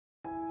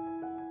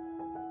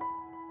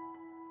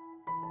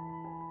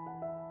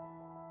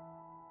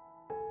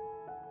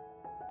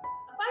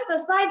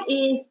5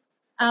 is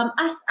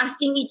us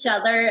asking each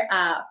other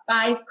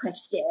 5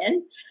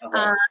 questions.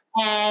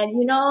 And,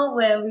 you know,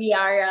 when we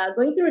are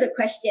going through the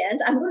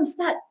questions, I'm going to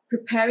start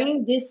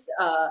preparing this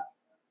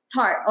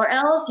tart, or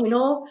else, you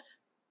know,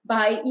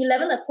 by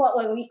 11 o'clock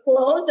when we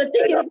close, the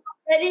thing is not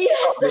ready.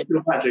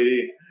 Too much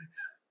already.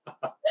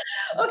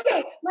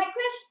 Okay, my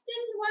question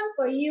one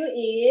for you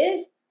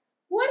is,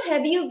 what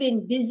have you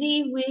been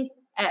busy with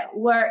at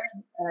work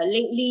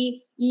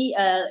lately?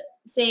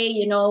 Say,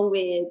 you know,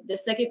 with the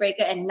circuit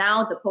breaker and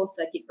now the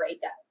post-circuit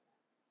breaker.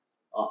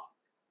 Oh,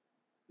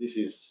 this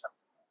is,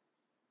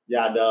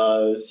 yeah,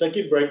 the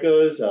circuit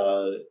breakers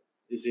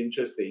is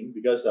interesting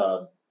because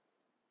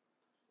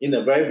in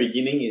the very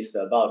beginning is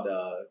about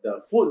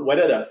the food,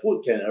 whether the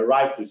food can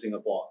arrive to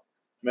Singapore.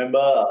 Remember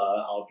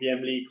our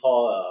PM Lee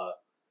called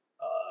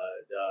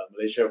the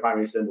Malaysia Prime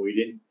Minister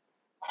Muhyiddin,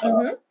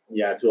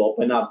 yeah, to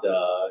open up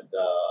the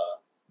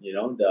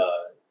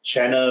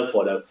channel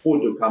for the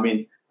food to come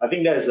in. I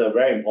think that's a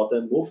very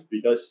important move,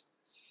 because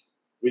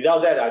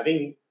without that, I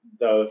think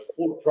the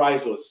food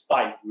price will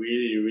spike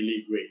really,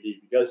 really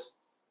greatly. Because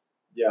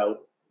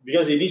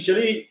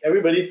initially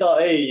everybody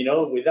thought, hey, you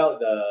know,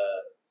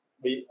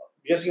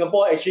 because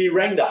Singapore actually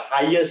ranked the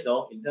highest,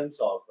 no, in terms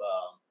of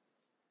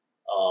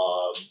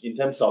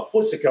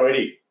food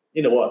security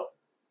in the world.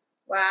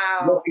 Wow.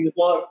 You know,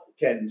 Singapore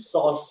can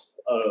source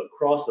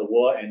across the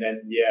world, and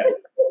then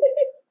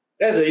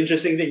that's an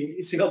interesting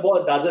thing.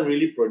 Singapore doesn't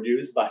really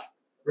produce, but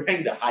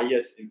ranked the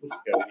highest in food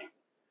security.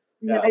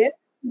 Yeah.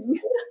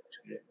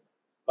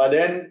 But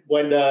then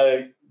when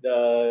the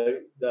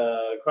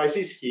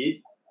crisis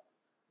hit,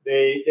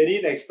 they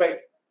didn't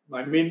expect.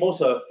 I mean, most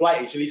of the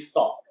flight actually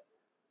stopped,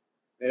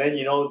 and then,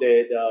 you know,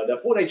 the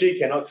food actually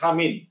cannot come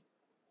in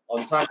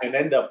on time, and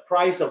then the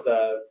price of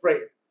the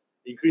freight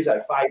increased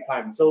like 5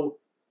 times. So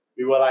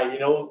we were like, you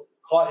know,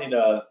 caught in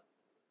a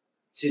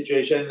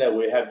situation that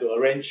we have to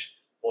arrange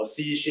for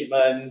sea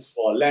shipments,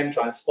 for land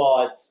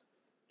transports,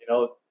 you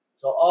know.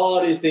 So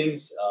all these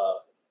things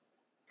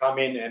come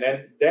in, and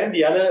then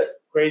the other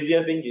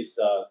crazier thing is,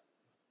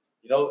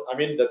 you know, I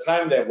mean, the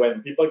time that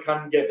when people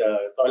can't get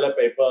the toilet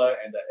paper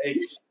and the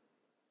eggs,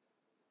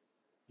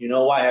 you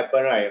know what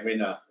happened, right? I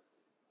mean,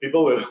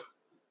 people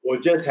will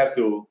just have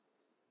to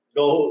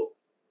go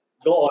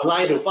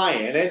online to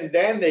find, and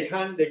then they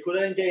couldn't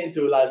get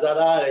into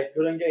Lazada, they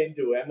couldn't get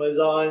into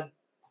Amazon.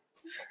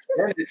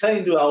 Then they turn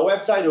into our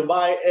website to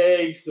buy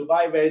eggs, to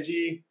buy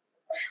veggie,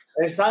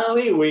 and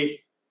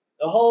suddenly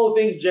the whole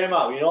thing's jammed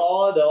up. You know,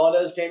 all the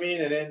orders came in,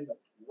 and then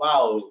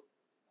wow,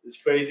 it's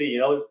crazy. You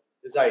know,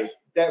 it's like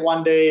that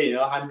one day, you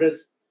know,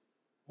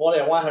 more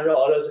than 100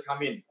 orders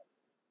come in,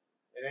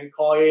 and then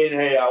call in,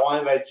 hey, I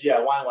want veggie, I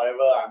want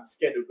whatever. I'm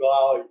scared to go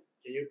out.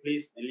 Can you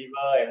please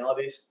deliver, and all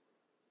this?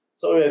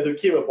 So we have to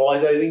keep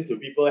apologizing to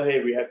people.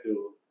 Hey, we have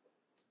to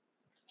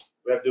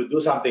do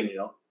something, you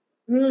know.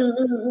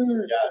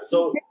 Yeah.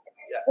 So it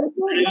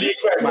really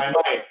cracked my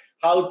mind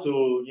how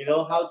to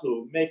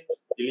make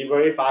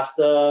delivery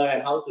faster,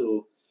 and how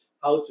to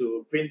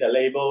print the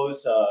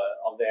labels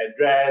of the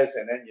address,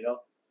 and then, you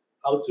know,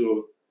 how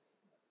to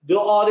do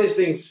all these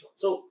things.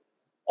 So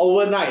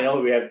overnight, you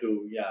know, we have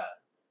to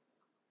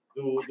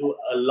do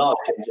a lot of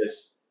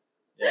changes.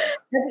 Yeah.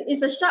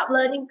 It's a sharp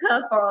learning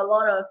curve for a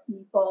lot of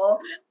people,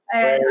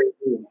 and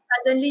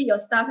suddenly your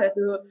staff have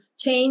to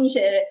change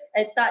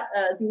and start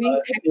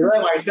doing.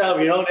 Even myself,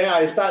 you know, then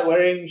I start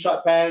wearing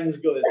short pants,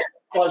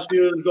 short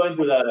shoes, going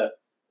to the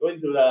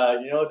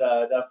you know,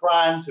 the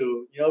front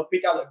to, you know,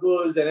 pick up the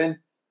goods, and then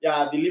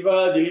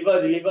deliver,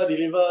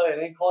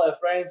 and then call a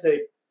friend,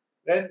 say,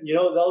 then, you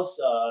know, those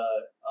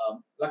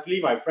luckily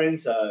my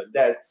friends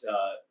dads,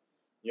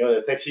 you know,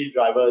 the taxi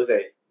drivers,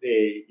 they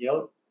you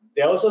know,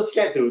 they're also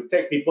scared to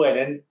take people, and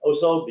then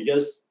also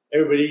because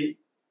everybody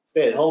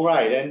stay at home,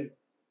 right? Then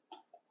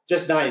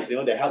just nice, you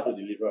know, they help to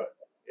deliver.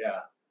 Yeah.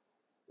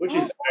 Which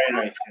is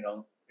very nice, you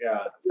know. Yeah.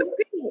 So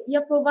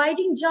you're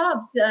providing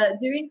jobs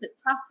during the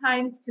tough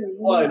times too.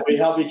 Well, we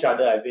help each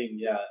other, I think.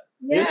 Yeah.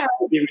 Yeah.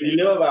 We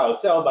deliver by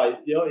ourselves,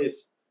 but, you know,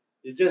 it's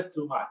just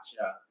too much.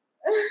 Yeah.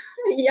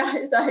 Yeah,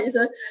 it's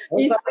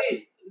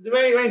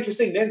very, very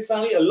interesting. Then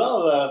suddenly a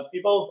lot of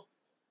people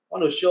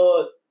want to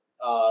show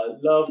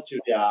love to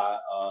their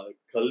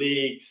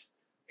colleagues,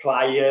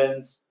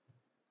 clients.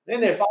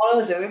 Then they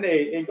found us, and then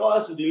they got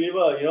us to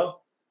deliver, you know.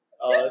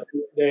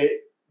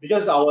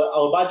 Because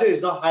our budget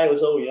is not high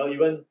also, you know,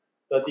 even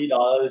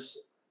 $30,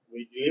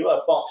 we deliver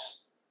a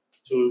box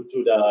to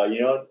the,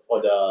 you know,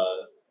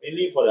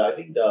 mainly for the, I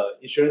think, the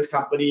insurance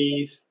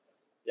companies.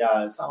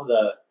 Yeah, some of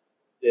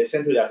they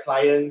send to their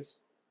clients.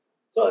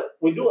 So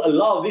we do a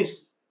lot of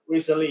this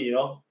recently, you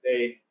know.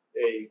 They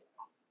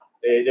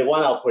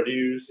want our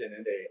produce, and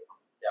then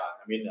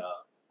I mean,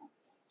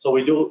 so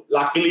we do.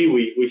 Luckily,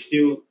 we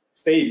still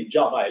stay in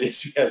job. At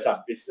least we have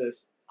some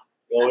business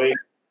going.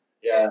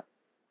 Yeah,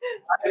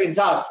 it's been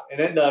tough. And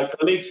then the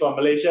colleagues from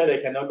Malaysia, they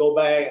cannot go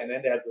back, and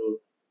then they have to,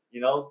 you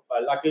know.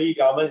 But luckily,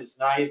 government is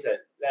nice and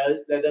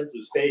let them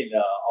to stay in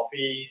the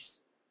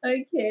office.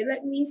 Okay,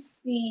 let me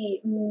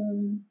see.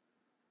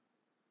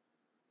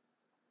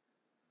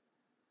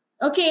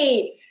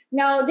 Okay,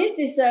 now this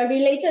is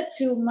related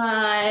to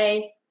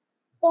my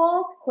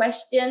fourth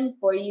question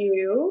for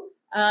you.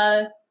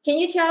 Can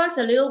you tell us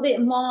a little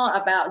bit more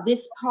about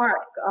this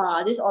park,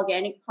 this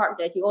organic park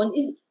that you own?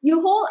 Is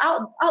you hold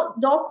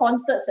outdoor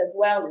concerts as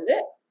well, is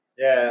it?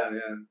 Yeah.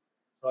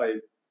 So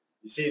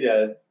you see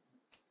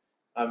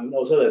I'm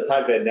also the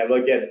type that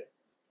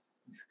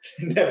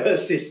never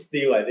sit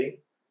still, I think.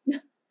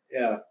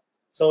 Yeah.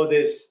 So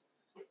this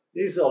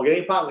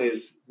organic park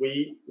is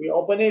we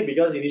open it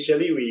because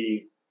initially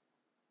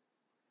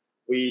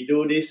we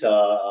do this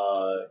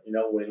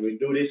when we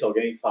do this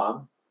organic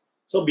farm.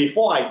 So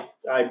before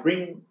I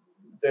bring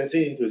Zen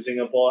Xin into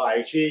Singapore,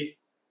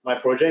 my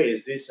project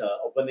is this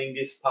opening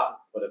this park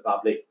for the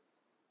public.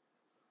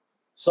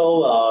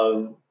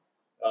 So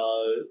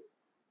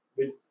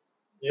we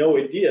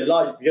did a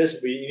lot because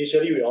we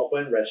initially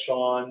opened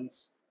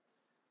restaurants,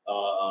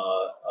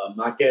 a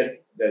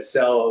market that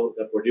sell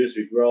the produce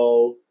we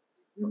grow,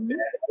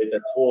 with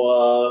a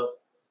tour,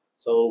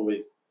 so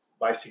with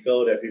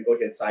bicycle that people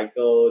can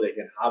cycle, they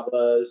can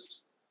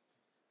harvest.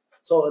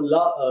 So a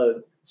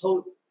lot,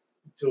 so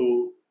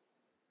to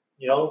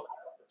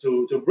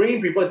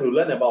bring people to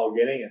learn about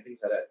organic and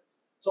things like that.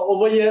 So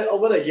over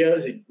the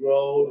years it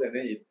grows and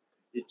then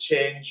it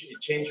changed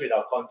with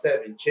our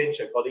concept, it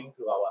changed according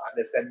to our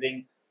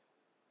understanding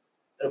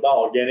about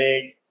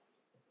organic.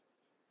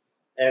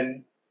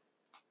 And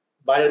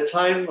by the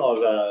time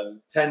of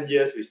 10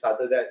 years we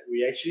started that,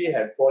 we actually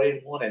have brought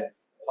in more than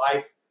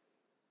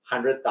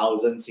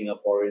 500,000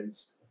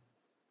 Singaporeans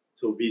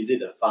to visit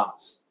the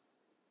farms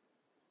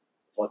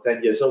for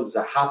 10 years. So it's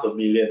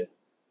 500,000.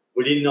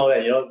 We didn't know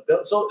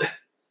that, so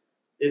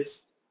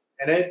it's,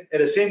 and then at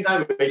the same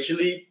time, we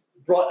actually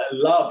brought a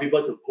lot of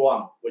people to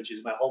Guam, which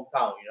is my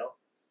hometown,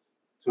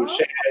 to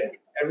share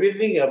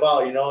everything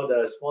about,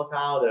 the small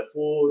town, the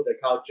food, the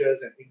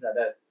cultures and things like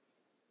that.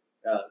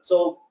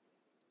 So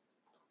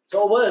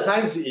over the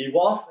times it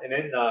evolved, and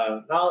then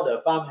now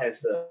the farm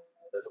has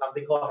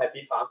something called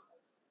Happy Farm.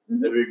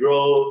 That we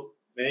grow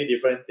many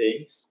different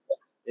things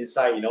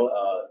inside,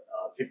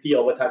 50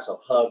 over types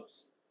of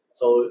herbs.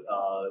 So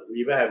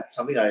we even have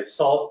something like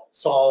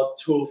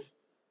sawtooth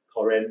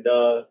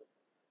coriander.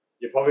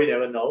 You probably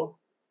never know,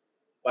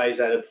 but it's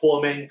like a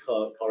poor man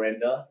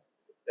coriander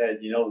that,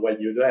 when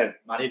you don't have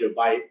money to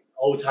buy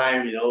old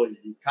time,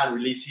 you can't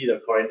really see the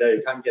coriander,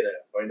 you can't get the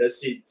coriander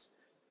seeds.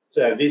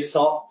 So you have this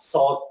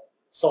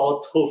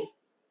sawtooth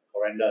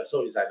coriander.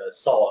 So it's like a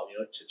saw,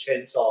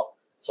 chainsaw,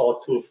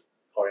 sawtooth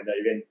coriander.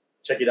 You can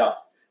check it out.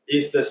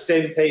 It's the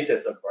same taste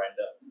as the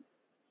coriander.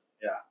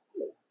 Yeah.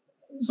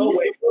 So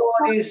we do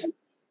all these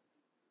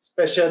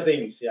special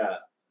things,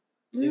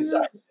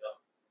 inside.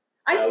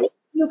 I see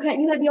you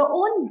have your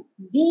own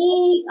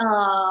bee.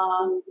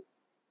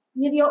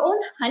 You have your own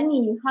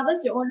honey. You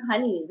harvest your own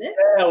honey, is it?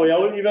 Yeah, we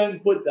will even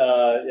put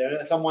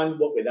someone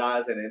work with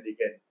us, and then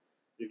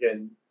you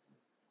can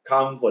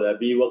come for the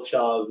bee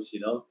workshops.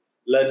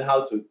 Learn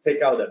how to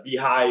take out the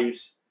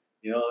beehives.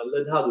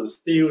 Learn how to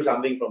steal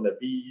something from the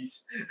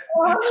bees.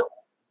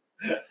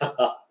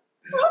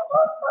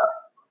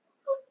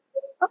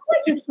 I'd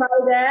like to try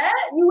that.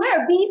 You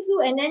wear a bee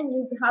suit and then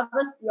you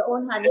harvest your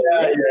own honey.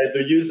 Yeah, you have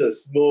to use a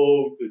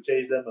smoke to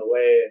chase them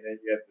away, and then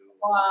you have to.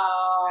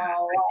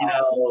 Wow.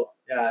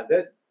 Yeah,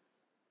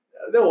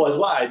 that was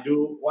what I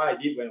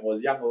did when I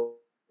was young.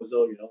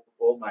 Also,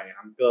 for my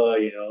uncle,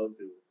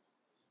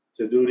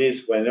 to do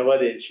this whenever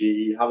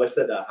she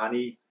harvested the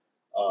honey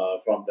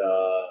from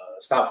the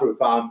starfruit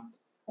farm.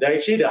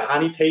 Actually, the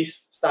honey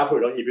tastes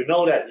starfruit. If you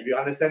know that, if you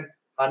understand,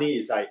 honey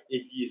is like,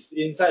 if it's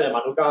inside the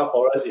Manuka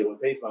forest, it will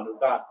taste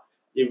Manuka.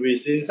 If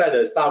it's inside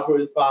the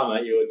starfruit farm,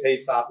 it will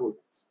taste starfruit.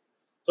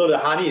 So the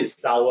honey is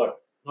sour,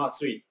 not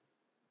sweet.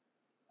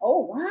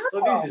 Oh, wow.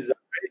 So this is a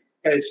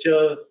very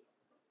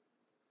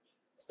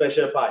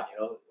special part,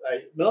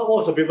 Like, not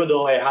most of people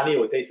know honey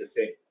will taste the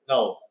same.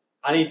 No,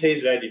 honey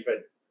tastes very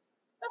different.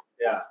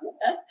 Yeah.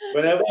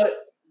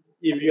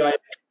 If you are in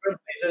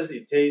different places,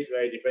 it tastes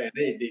very different,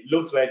 and then it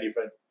looks very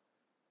different.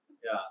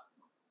 Yeah.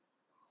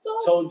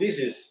 So this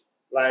is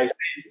like,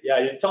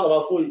 you talk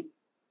about food,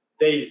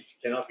 days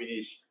cannot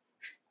finish.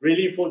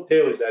 Really, food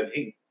tales, I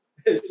think.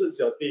 It suits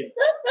your theme.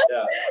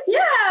 Yeah.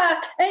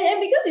 Yeah,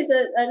 and because it's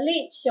a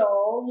late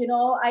show,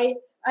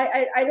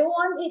 I don't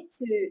want it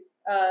to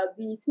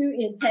be too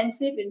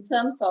intensive in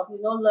terms of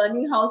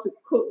learning how to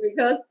cook,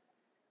 because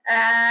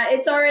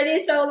it's already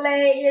so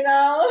late,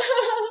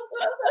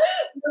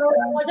 So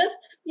we're just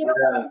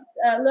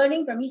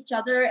learning from each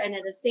other, and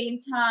at the same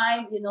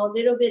time, a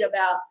little bit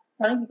about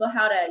telling people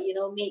how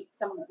to make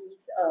some of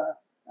these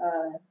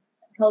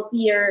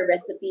healthier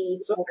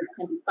recipes. So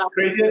the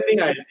craziest thing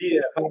I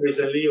did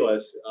recently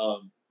was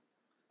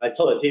I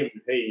told the team,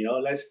 hey,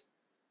 let's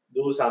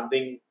do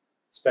something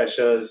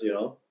special,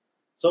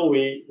 So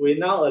we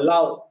now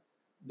allow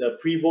the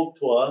pre-book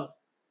tour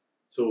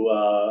to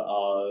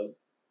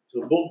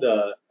book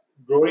the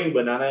growing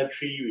banana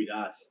tree with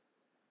us.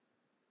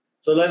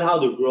 So learn how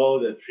to grow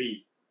the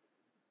tree,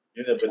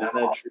 the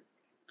banana tree.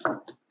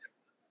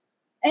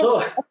 And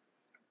so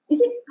is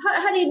it,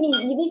 how do you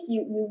mean? It means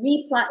you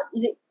replant,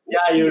 is it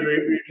Yeah,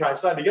 you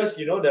transplant because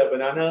you know the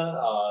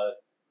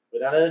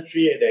banana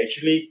tree, they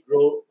actually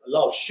grow a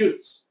lot of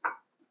shoots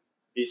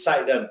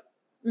beside them.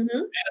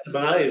 Mm-hmm. The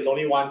banana is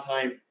only one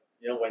time.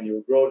 You know, when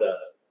you grow the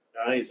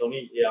banana, it's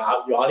only you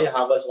only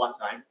harvest one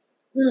time.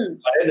 Mm.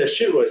 But then the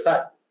shoot will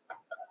start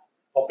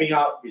popping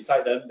out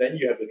beside them. Then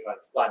you have to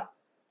transplant.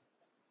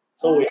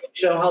 So we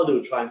show how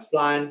to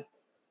transplant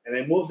and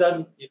then move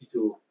them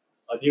into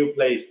a new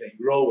place and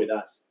grow with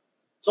us.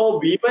 So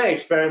we may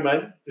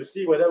experiment to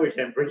see whether we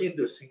can bring it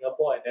to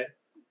Singapore and then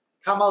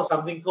come out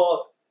something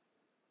called,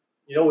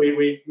 you know,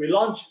 we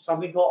launched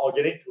something called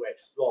Organic to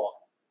Explore,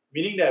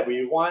 meaning that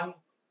we want,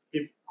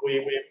 if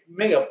we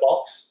make a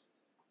box,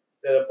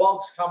 that the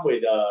box come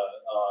with a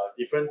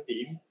different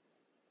theme.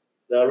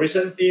 The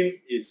recent theme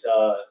is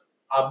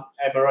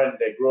amaranth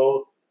that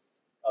grow.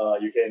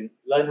 You can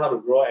learn how to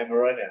grow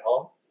amaranth at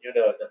home. You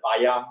know the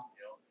bayam,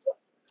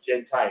 you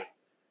know, xiancai,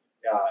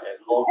 yeah, at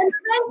home.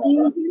 And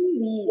usually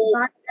we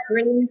buy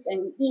grains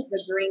and we eat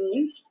the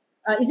grains.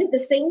 Is it the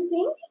same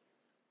thing?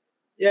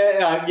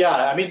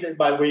 Yeah. I mean,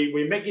 but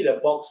we make it a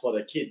box for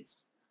the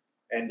kids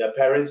and the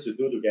parents to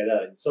do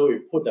together. So we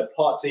put the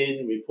pots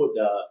in, we put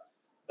the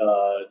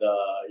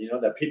you know,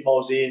 the pit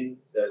molds in,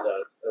 the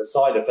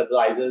soil, the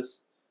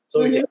fertilizers.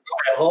 So you can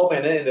go at home,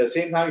 and then at the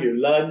same time you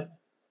learn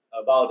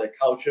about the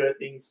culture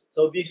things.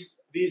 So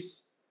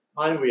this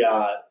month we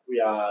are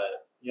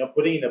you know,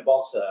 putting in the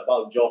box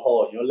about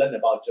Johor. You know, learn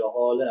about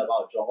Johor, learn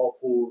about Johor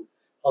food,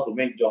 how to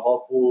make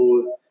Johor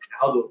food,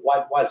 how to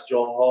what's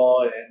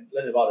Johor, and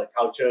learn about the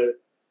culture.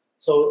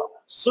 So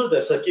suit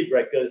the circuit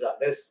breakers.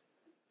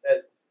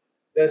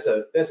 That's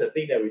a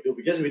thing that we do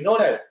because we know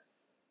that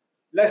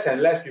less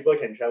and less people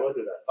can travel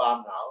to the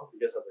farm now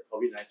because of the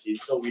COVID-19.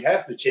 So we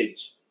have to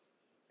change.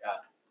 Yeah.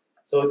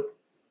 So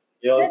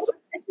you know,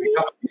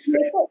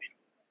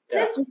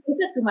 that's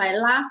related to my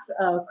last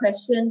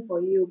question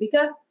for you,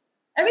 because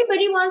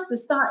everybody wants to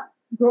start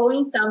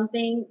growing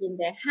something in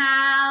their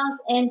house.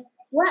 And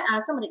what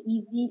are some of the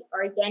easy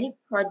organic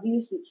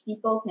produce which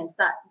people can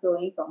start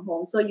growing from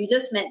home? So you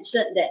just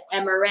mentioned that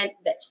amaranth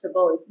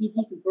vegetable is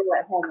easy to grow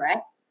at home,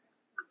 right?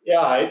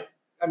 Yeah,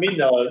 I mean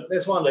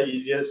that's one of the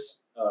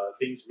easiest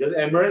things because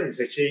amaranth is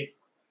actually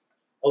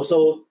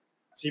also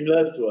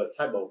similar to a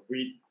type of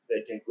weed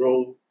that can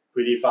grow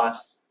pretty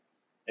fast,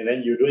 and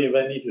then you don't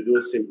even need to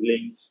do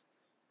seedlings.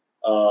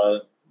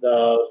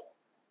 The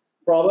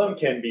problem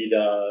can be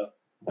the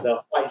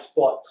white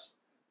spots,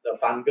 the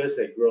fungus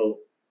that grow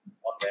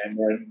on the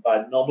amaranth.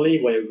 But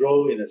normally when you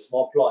grow in a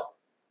small plot,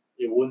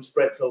 it won't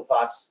spread so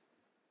fast.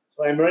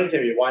 So amaranth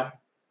can be one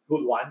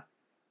good one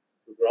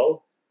to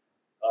grow.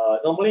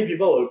 Normally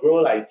people will grow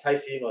like cai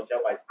xin or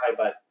xiao bai cai,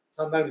 but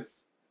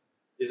sometimes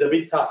it's a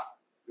bit tough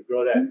to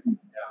grow that.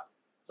 Yeah.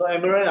 So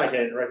amaranth I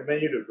can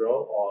recommend you to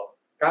grow, or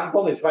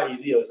kangkong is quite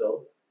easy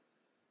also.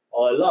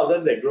 Or a lot of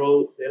them they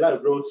like to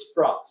grow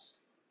sprouts.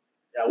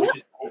 Yeah, which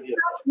is easy.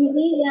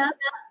 Easy, yeah.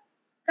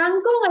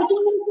 Kangkong, I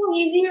think it's so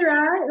easy,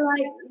 right?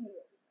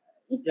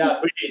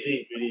 Like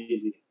pretty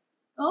easy.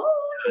 Oh.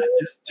 Yeah,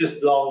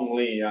 just long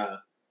only. Yeah.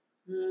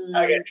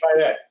 I can try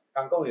that.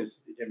 Kangkong it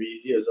can be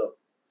easy also.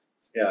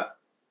 Yeah.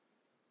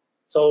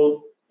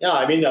 So yeah,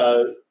 I mean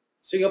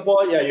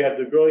Singapore, yeah, you have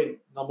to grow it.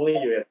 Normally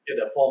you have to get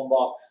a foam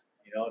box,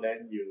 you know,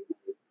 then you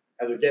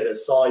have to get the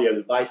soil, you have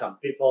to buy some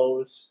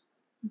peoples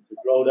to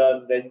grow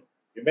them. Then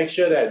you make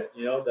sure that,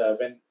 you know,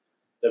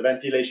 the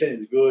ventilation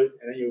is good,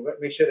 and then you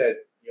make sure that,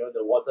 you know,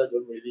 the water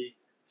don't really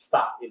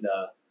stuck in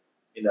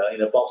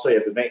the box. So you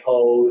have to make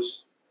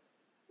holes.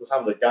 So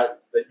some of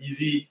the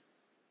easy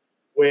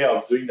way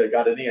of doing the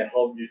gardening at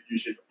home, you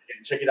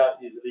can check it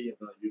out easily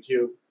on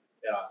YouTube.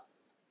 Yeah.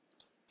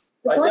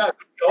 But yeah,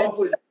 your own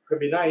food could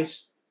be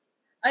nice.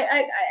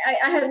 I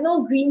have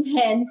no green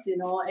hands, you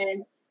know,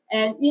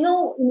 and you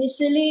know,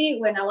 initially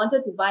when I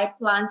wanted to buy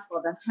plants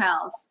for the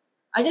house,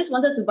 I just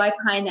wanted to buy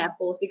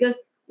pineapples because,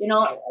 you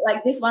know,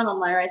 like this one on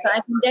my right side, I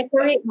can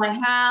decorate my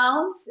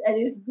house and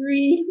it's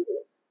green.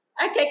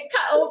 I can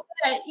cut open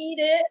and eat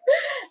it.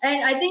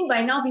 And I think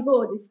by now people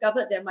will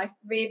discover that my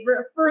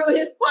favorite fruit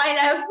is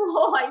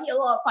pineapple. I eat a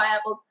lot of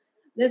pineapple.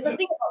 There's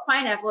something about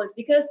pineapple is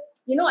because,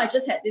 you know, I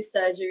just had this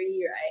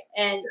surgery, right?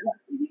 And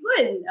if you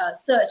go and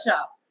search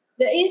up,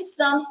 there is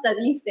some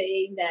studies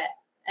saying that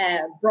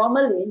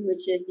bromelain,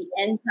 which is the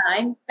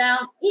enzyme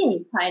found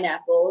in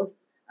pineapples,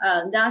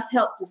 does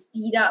help to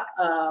speed up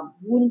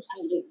wound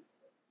healing.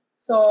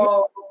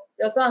 So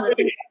that's one of the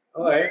things.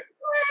 Okay.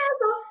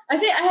 I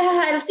say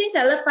since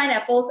I love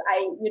pineapples,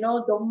 I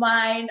don't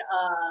mind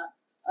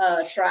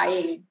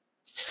trying.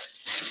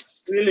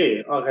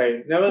 Really?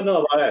 Okay. Never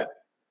know about that.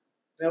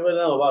 Never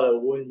know about the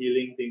wound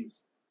healing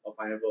things of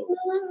pineapples.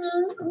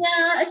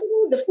 Yeah,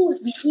 actually the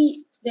foods we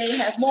eat, they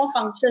have more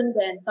function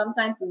than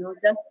sometimes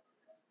just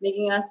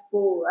making us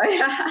full. Right?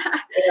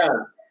 Yeah.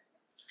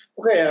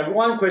 Okay. I have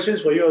one question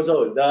for you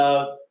also.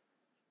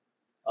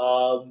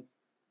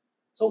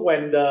 So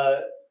when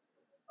the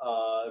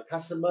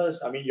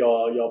customers, I mean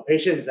your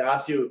patients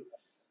ask you,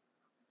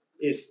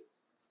 is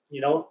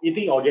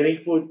eating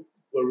organic food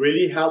will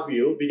really help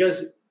you,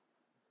 because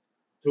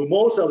to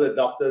most of the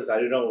doctors, I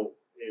don't know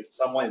if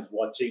someone is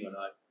watching or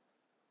not.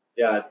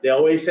 Yeah, they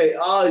always say,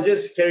 "Oh,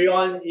 just carry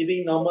on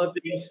eating normal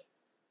things,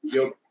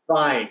 you're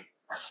fine."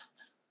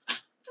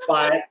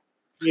 But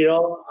a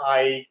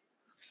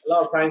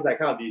lot of times I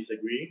kind of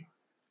disagree.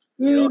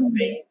 I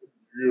think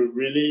you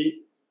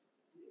really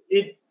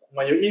eat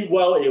when you eat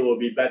well, it will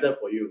be better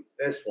for you.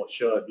 That's for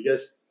sure.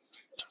 Because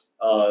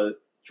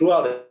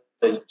throughout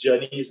the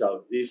journeys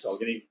of this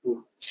organic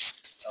food,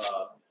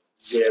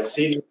 we have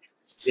seen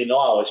in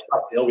all our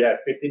shops. We have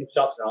 15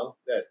 shops now.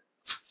 That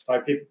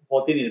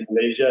 14 in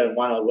Malaysia and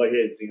one over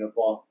here in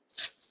Singapore.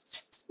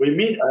 We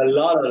meet a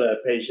lot of the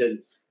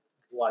patients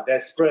who are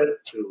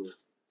desperate to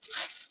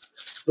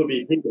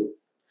be healed.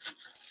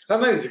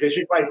 Sometimes it's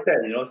actually quite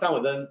sad. Some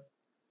of them,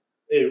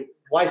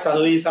 why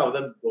suddenly some of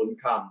them don't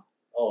come?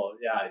 Oh,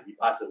 yeah, he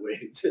passed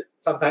away.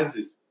 Sometimes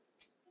it's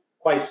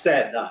quite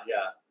sad.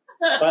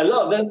 Yeah. But a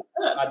lot of them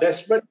are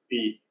desperate to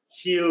be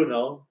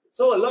healed.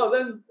 So a lot of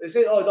them, they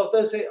say,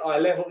 doctor say, I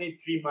left only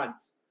 3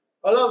 months.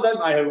 A lot of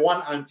them, I have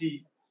one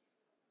auntie,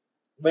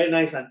 very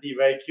nice auntie,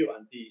 very cute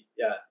auntie.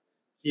 Yeah.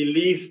 He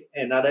lived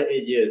another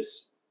 8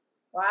 years.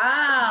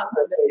 Wow.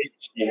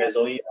 She has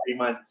only 3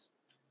 months.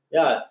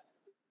 Yeah.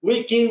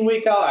 Week in,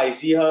 week out, I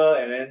see her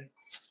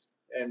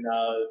and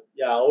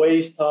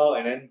always talk.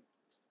 And then,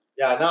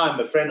 now I'm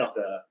a friend of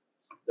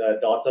the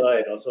daughter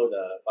and also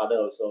the father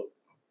also.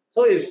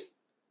 So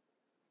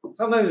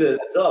sometimes there's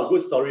a lot of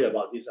good story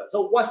about this.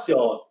 So what's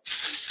your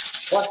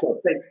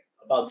take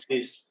about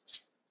this?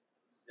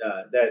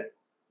 That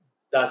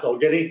does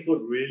organic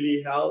food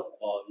really help,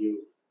 or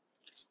you?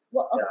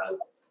 Well, okay.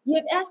 You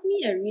have asked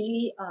me a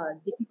really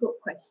difficult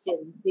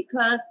question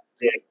because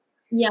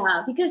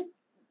because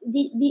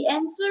the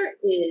answer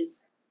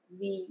is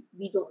we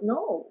don't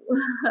know,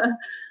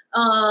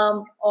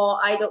 or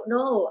I don't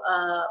know,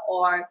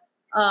 or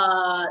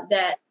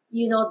that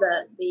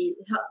the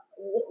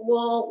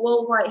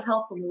worldwide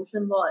health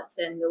promotion boards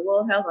and the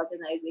World Health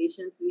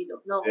Organizations, we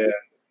don't know.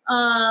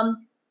 Yeah.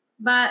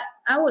 But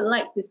I would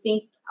like to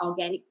think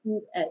organic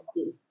food as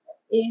this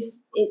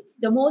it's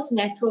the most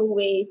natural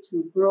way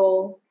to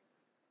grow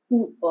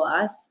food for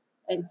us,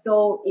 and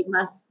so it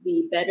must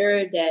be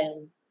better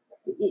than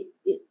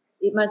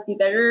it must be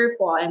better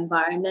for our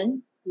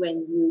environment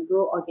when you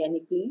grow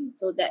organically.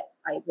 So that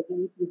I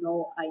believe,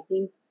 I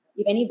think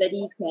if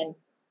anybody can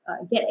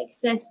get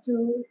access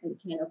to and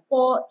can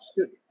afford,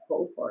 should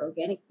go for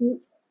organic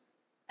foods.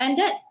 And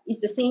that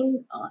is the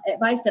same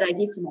advice that I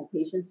give to my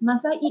patients.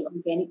 Must I eat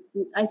organic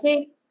food? I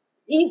say,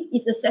 if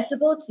it's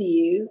accessible to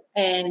you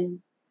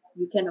and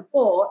you can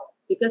afford,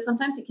 because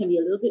sometimes it can be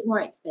a little bit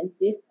more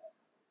expensive,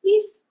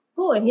 please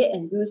go ahead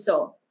and do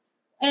so.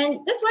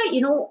 And that's why,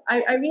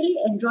 I really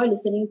enjoy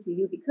listening to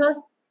you,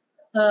 because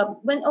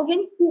when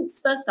organic foods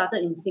first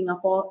started in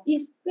Singapore,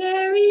 it's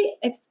very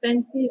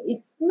expensive.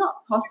 It's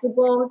not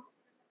possible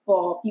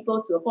for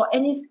people to afford,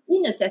 and it's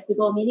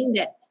inaccessible, meaning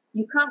that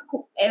you can't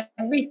cook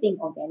everything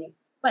organic.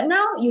 But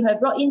now you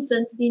have brought in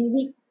Zen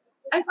Xin.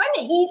 I find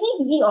it easy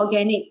to eat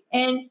organic,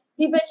 and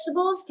the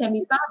vegetables can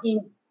be found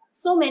in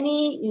so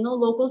many,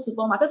 local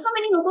supermarkets. How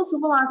many local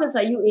supermarkets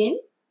are you in?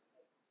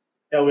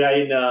 Yeah, we are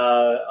in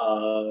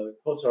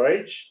Cold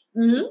Storage,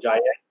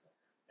 Giant.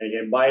 You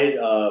can buy it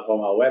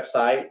from our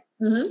website.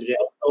 You can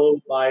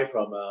also buy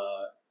from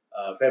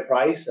Fair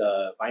Price,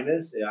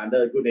 Finest,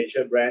 under Good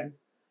Nature brand.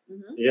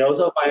 You can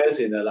also buy us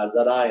in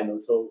Lazada and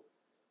also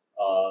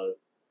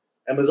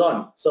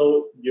Amazon.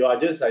 So you are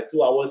just like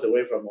 2 hours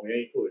away from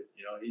organic food,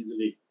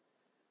 easily.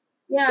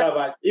 Yeah,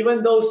 but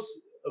even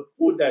those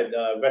food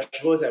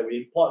vegetables that we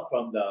import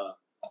from the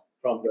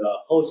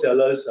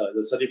wholesalers,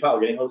 the certified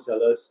organic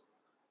wholesalers,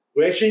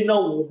 we actually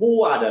know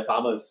who are the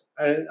farmers.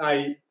 And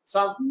most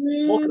of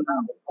them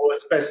were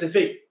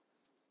specific.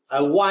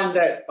 I want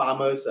that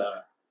farmer's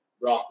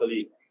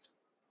broccoli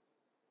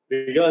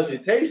because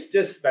it tastes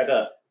just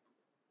better.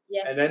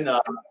 Yeah. And then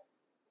I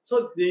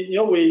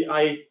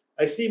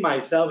see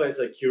myself as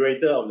a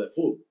curator of the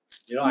food.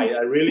 I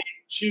really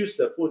choose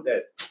the food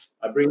that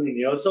I bring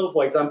in. So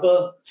for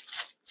example,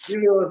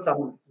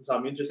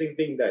 some interesting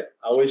thing that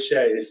I always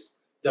share is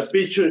the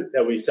beetroot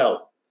that we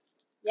sell.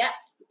 Yeah.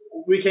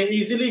 We can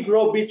easily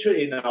grow beetroot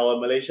in our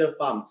Malaysia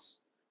farms.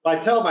 But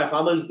I tell my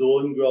farmers,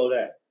 don't grow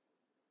that.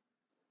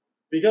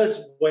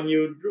 Because when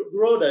you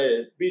grow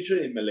the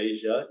beetroot in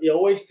Malaysia, it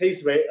always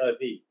tastes very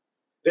earthy.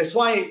 That's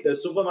why the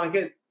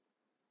supermarket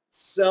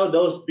sell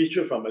those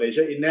beetroot from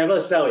Malaysia. It never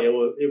sell.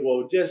 It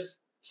will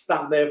just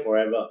stuck there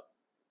forever.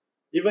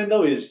 Even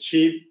though it's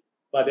cheap,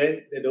 but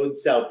then they don't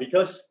sell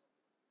because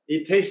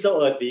it tastes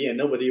so earthy and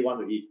nobody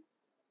want to eat.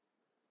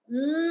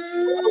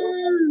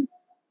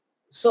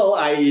 So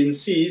I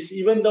insist,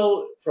 even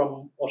though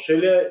from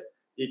Australia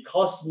it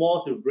costs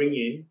more to bring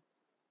in,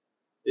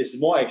 it's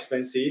more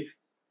expensive.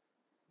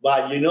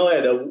 But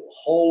that the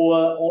whole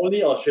world,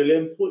 only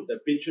Australian put the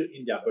beetroot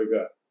in their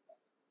burger.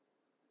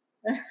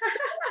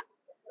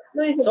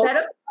 No, it's a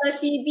better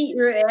quality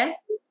beetroot, eh?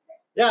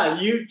 Yeah,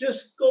 you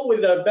just go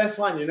with the best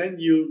one, and then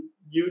you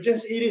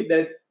just eat it.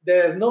 That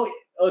there's no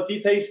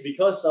earthy taste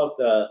because of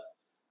the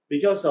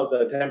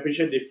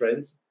temperature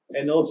difference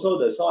and also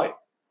the soil.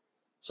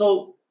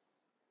 So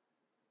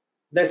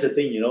that's the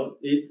thing, you know.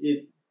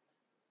 It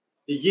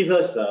gives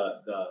us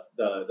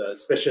the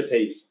special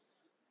taste.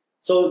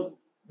 So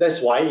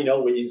that's why, you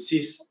know, we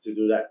insist to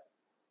do that.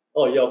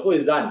 Oh, your food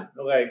is done.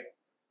 Okay.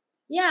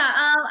 Yeah,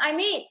 I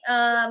made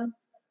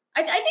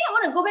I think I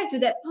want to go back to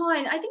that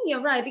point. I think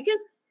you're right, because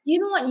you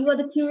know what, you are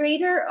the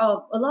curator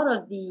of a lot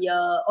of the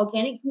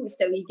organic foods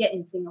that we get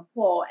in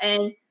Singapore,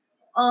 and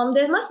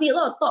there must be a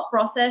lot of thought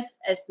process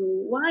as to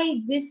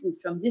why this is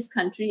from this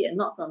country and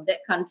not from that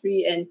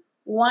country, and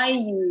why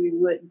you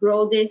would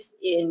grow this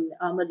in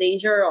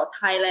Malaysia or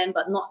Thailand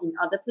but not in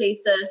other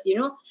places, you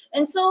know.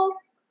 And so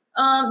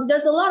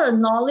there's a lot of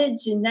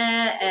knowledge in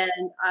there,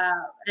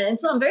 and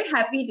so I'm very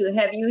happy to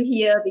have you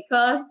here,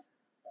 because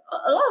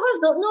a lot of us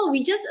don't know.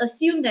 We just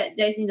assume that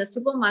there's in the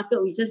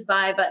supermarket, we just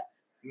buy, but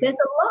there's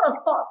a lot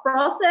of thought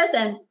process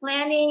and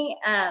planning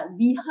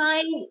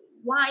behind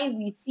why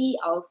we see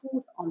our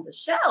food on the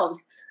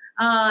shelves.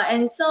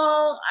 And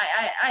so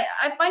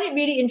I find it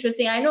really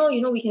interesting. I know,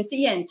 you know, we can sit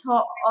here and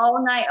talk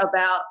all night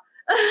about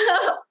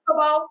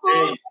about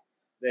food.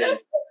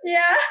 Yes.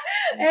 Yeah.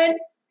 And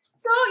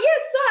so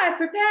yes, so I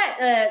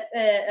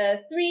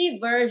prepared 3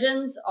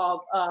 versions of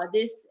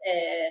this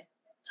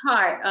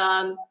tart.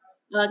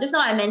 Just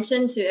now I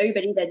mentioned to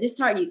everybody that this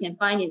tart you can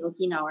find in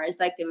Okinawa. It's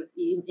like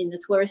in the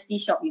touristy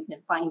shop you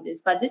can find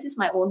this. But this is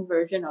my own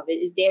version of it.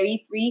 It's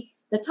dairy free.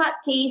 The tart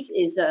case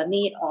is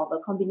made of a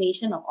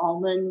combination of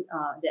almond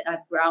that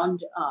I've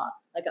ground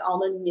like an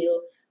almond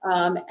meal.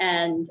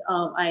 And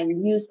I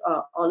use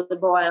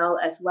olive oil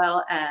as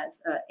well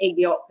as egg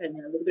yolk and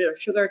a little bit of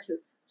sugar to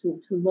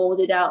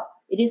mold it out.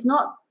 It's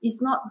not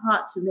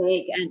hard to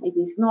make, and it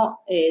is not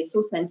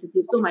so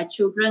sensitive. So my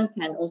children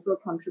can also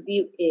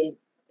contribute in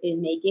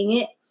making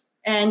it.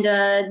 And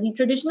the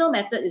traditional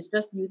method is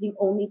just using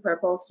only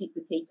purple sweet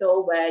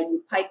potato, where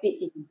you pipe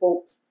it in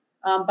boat.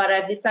 But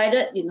I've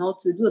decided, you know,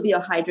 to do a bit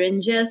of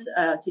hydrangeas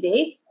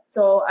today.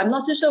 So I'm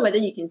not too sure whether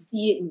you can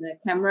see it in the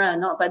camera or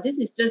not, but this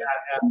is just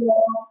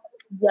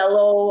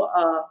yellow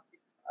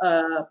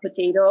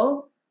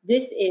potato.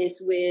 This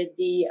is with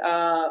the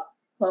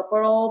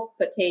purple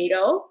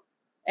potato,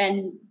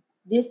 and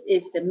this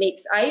is the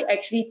mix. I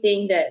actually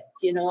think that,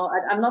 you know,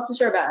 I'm not too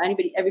sure about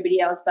everybody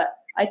else, but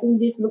I think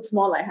this looks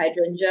more like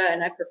hydrangea,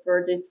 and I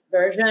prefer this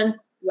version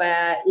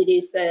where it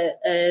is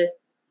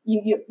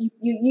you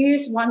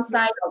use one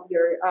side of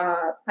your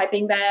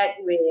piping bag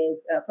with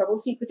purple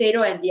sweet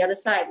potato and the other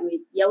side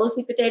with yellow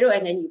sweet potato,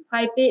 and then you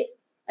pipe it.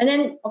 And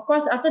then, of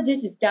course, after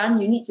this is done,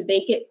 you need to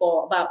bake it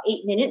for about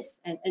 8 minutes,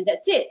 and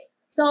that's it.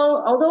 So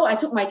although I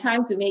took my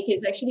time to make it,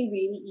 it's actually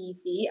really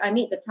easy. I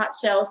made the tart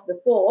shells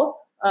before,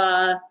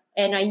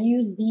 and I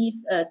use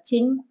these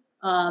tin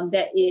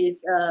that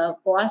is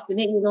for us to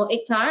make, you know,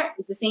 egg tart.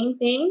 It's the same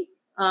thing.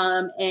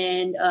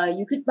 And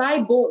you could buy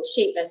bowl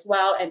shape as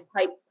well and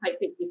pipe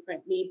it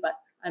differently, but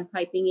I'm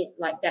piping it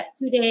like that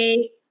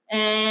today.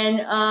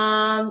 And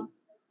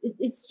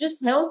it's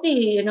just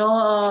healthy, you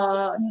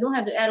know. You don't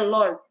have to add a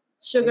lot of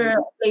sugar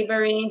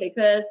flavoring,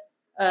 because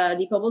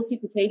the purple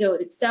sweet potato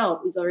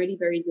itself is already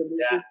very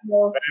delicious. Yeah,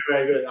 so,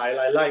 very, very good.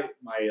 I like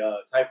my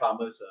Thai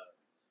farmers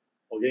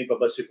organic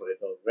purple sweet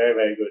potato. Very,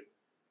 very good.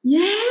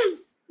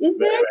 Yes, it's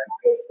very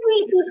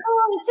sweet.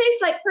 Oh, it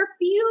tastes like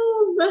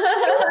perfume.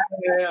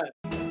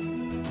 Yeah.